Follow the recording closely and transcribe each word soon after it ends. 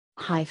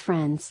Hi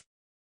friends.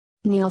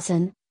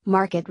 Nielsen,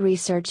 market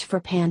research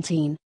for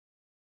Pantene.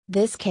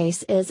 This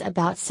case is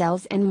about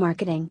sales and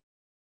marketing.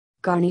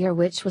 Garnier,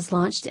 which was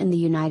launched in the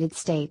United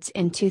States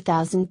in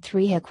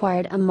 2003,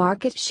 acquired a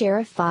market share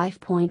of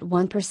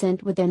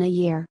 5.1% within a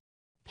year.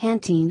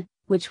 Pantene,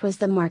 which was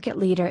the market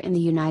leader in the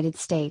United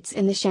States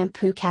in the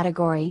shampoo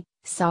category,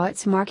 saw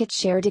its market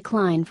share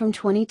decline from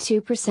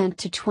 22%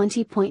 to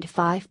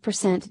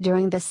 20.5%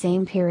 during the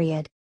same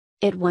period.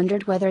 It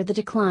wondered whether the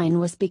decline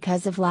was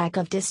because of lack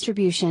of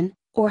distribution,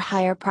 or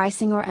higher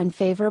pricing, or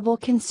unfavorable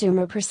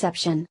consumer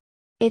perception.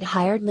 It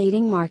hired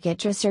leading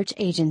market research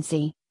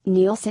agency,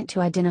 Nielsen, to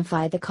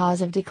identify the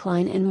cause of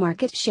decline in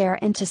market share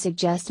and to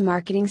suggest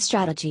marketing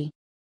strategy.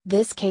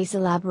 This case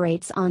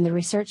elaborates on the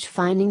research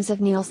findings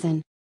of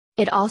Nielsen.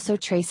 It also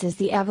traces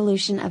the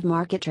evolution of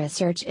market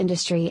research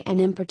industry and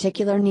in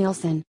particular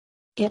Nielsen.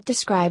 It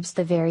describes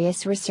the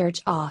various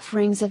research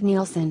offerings of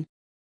Nielsen.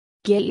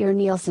 Get your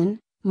Nielsen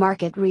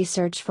market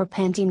research for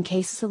Pantene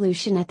case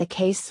solution at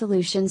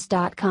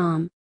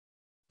thecasesolutions.com.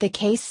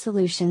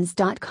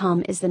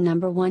 Thecasesolutions.com is the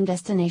 #1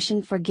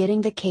 destination for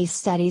getting the case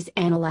studies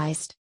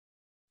analyzed.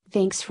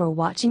 Thanks for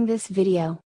watching this video.